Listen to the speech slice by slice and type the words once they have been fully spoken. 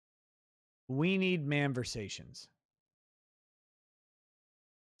we need Manversations.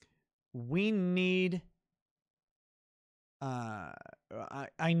 We need,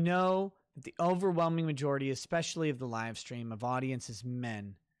 I know that the overwhelming majority, especially of the live stream of audience, is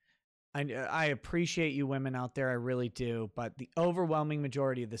men. I appreciate you women out there. I really do. But the overwhelming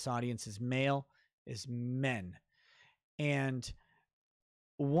majority of this audience is male, is men. And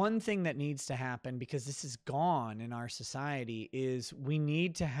one thing that needs to happen, because this is gone in our society, is we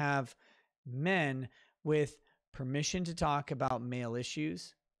need to have men with permission to talk about male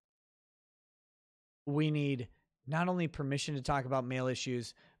issues. We need not only permission to talk about male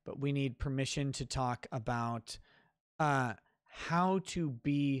issues, but we need permission to talk about how to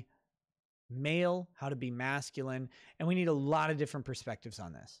be male, how to be masculine, and we need a lot of different perspectives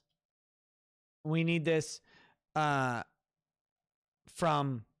on this. We need this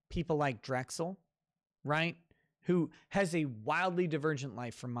from people like Drexel, right? Who has a wildly divergent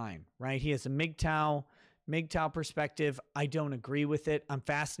life from mine, right? He has a MGTOW perspective. I don't agree with it. I'm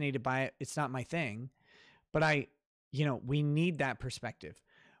fascinated by it. It's not my thing, but we need that perspective.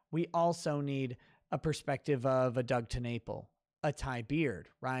 We also need a perspective of a Doug TenNapel, a Ty Beard,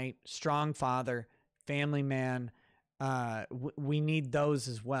 right? Strong father, family man. We need those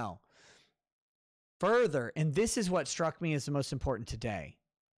as well. Further, and this is what struck me as the most important today.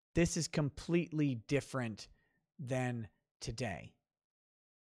 This is completely different than today.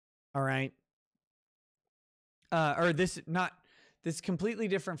 All right. This is completely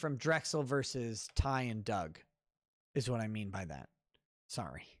different from Drexel versus Ty and Doug is what I mean by that.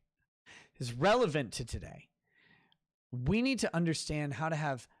 Sorry. It's relevant to today. We need to understand how to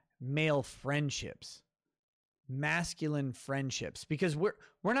have male friendships, masculine friendships, because we're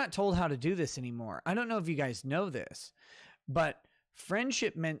not told how to do this anymore. I don't know if you guys know this, but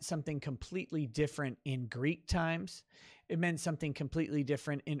friendship meant something completely different in Greek times. It meant something completely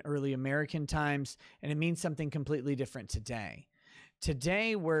different in early American times, and it means something completely different today.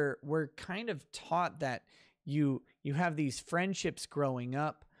 Today, we're kind of taught that you have these friendships growing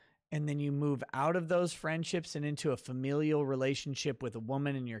up, and then you move out of those friendships and into a familial relationship with a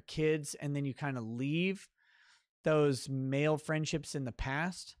woman and your kids, and then you kind of leave those male friendships in the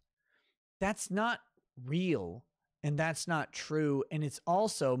past. That's not real, and that's not true, and it's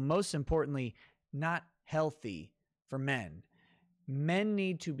also, most importantly, not healthy for men. Men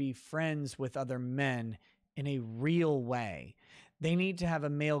need to be friends with other men in a real way. They need to have a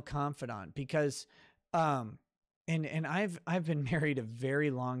male confidant because, and I've been married a very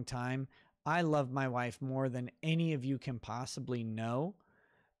long time. I love my wife more than any of you can possibly know.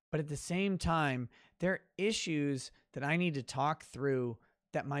 But at the same time, there are issues that I need to talk through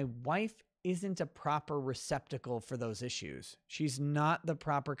that my wife isn't a proper receptacle for those issues. She's not the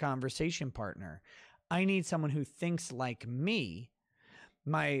proper conversation partner. I need someone who thinks like me.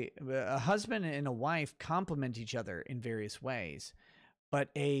 A husband and a wife complement each other in various ways, but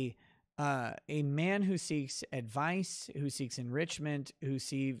a man who seeks advice, who seeks enrichment, who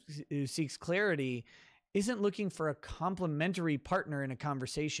seeks clarity, isn't looking for a complementary partner in a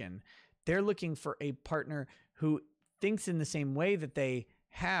conversation. They're looking for a partner who thinks in the same way that they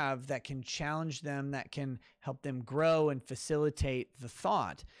have, that can challenge them, that can help them grow and facilitate the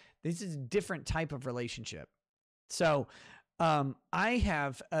thought. This is a different type of relationship. So I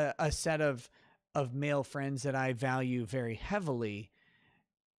have a set of male friends that I value very heavily.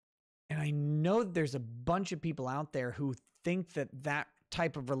 And I know that there's a bunch of people out there who think that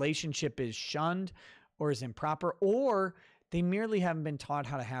type of relationship is shunned or is improper, or they merely haven't been taught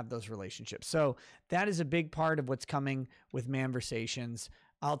how to have those relationships. So that is a big part of what's coming with Manversations.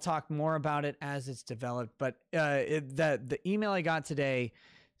 I'll talk more about it as it's developed, but the email I got today,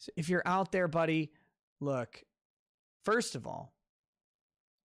 if you're out there, buddy, look, first of all,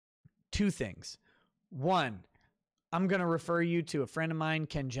 two things. One, I'm going to refer you to a friend of mine,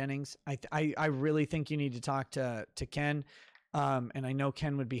 Ken Jennings. I really think you need to talk to Ken. And I know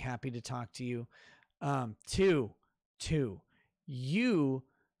Ken would be happy to talk to you. Two, you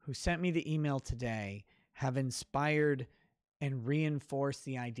who sent me the email today have inspired and reinforced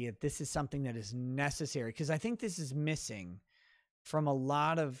the idea that this is something that is necessary, because I think this is missing from a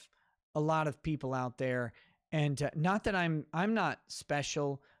lot of people out there. And not that I'm not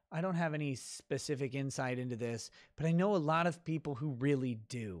special. I don't have any specific insight into this, but I know a lot of people who really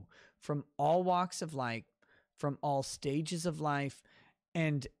do, from all walks of life, from all stages of life,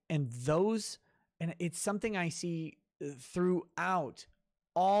 and it's something I see throughout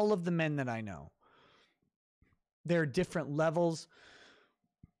all of the men that I know. There are different levels,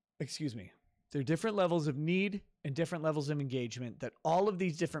 there are different levels of need and different levels of engagement that all of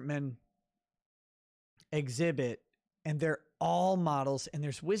these different men exhibit, and they're all models, and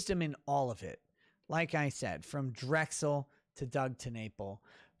there's wisdom in all of it. Like I said, from Drexel to Doug to Naple,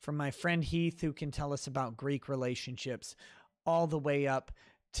 from my friend Heath, who can tell us about Greek relationships, all the way up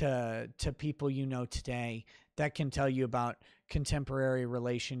to people you know today that can tell you about contemporary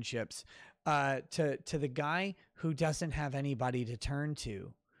relationships, to the guy who doesn't have anybody to turn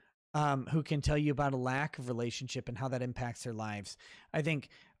to, who can tell you about a lack of relationship and how that impacts their lives. I think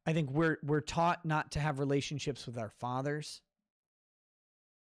we're taught not to have relationships with our fathers.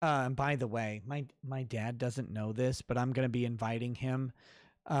 And by the way, my dad doesn't know this, but I'm going to be inviting him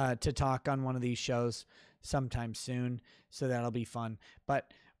to talk on one of these shows sometime soon, so that'll be fun.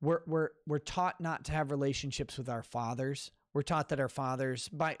 But we're taught not to have relationships with our fathers. We're taught that our fathers,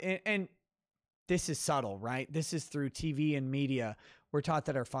 and this is subtle, right? This is through TV and media. We're taught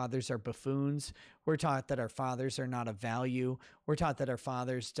that our fathers are buffoons. We're taught that our fathers are not of value. We're taught that our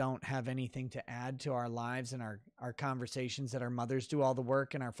fathers don't have anything to add to our lives and our conversations, that our mothers do all the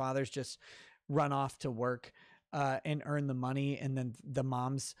work and our fathers just run off to work and earn the money. And then the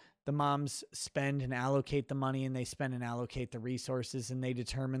moms spend and allocate the money, and they spend and allocate the resources, and they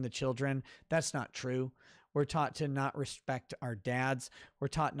determine the children. That's not true. We're taught to not respect our dads. We're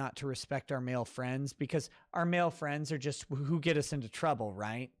taught not to respect our male friends, because our male friends are just who get us into trouble,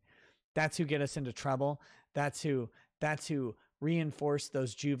 right? That's who get us into trouble. That's who reinforce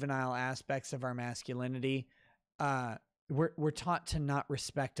those juvenile aspects of our masculinity. We're taught to not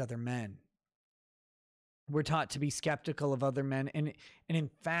respect other men. We're taught to be skeptical of other men. And in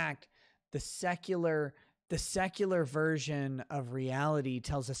fact, the secular version of reality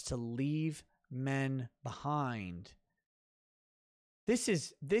tells us to leave men behind. This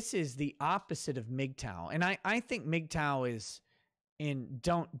is the opposite of MGTOW. And I think MGTOW is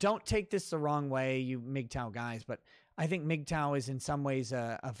don't take this the wrong way, you MGTOW guys, but I think MGTOW is in some ways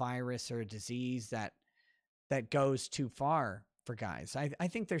a virus or a disease that goes too far for guys. I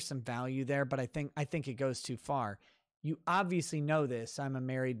think there's some value there, but I think it goes too far. You obviously know this. I'm a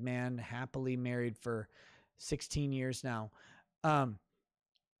married man, happily married for 16 years now.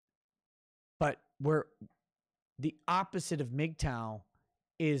 But the opposite of MGTOW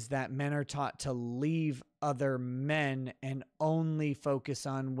is that men are taught to leave other men and only focus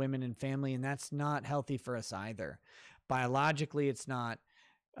on women and family. And that's not healthy for us either. Biologically, it's not.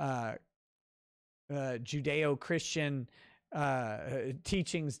 Judeo-Christian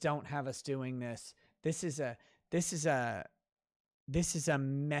teachings don't have us doing this. This is a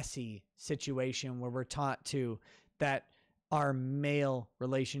messy situation where we're taught that our male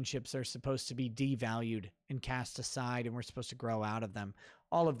relationships are supposed to be devalued and cast aside, and we're supposed to grow out of them.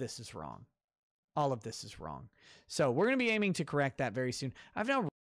 All of this is wrong. All of this is wrong. So we're going to be aiming to correct that very soon. I've now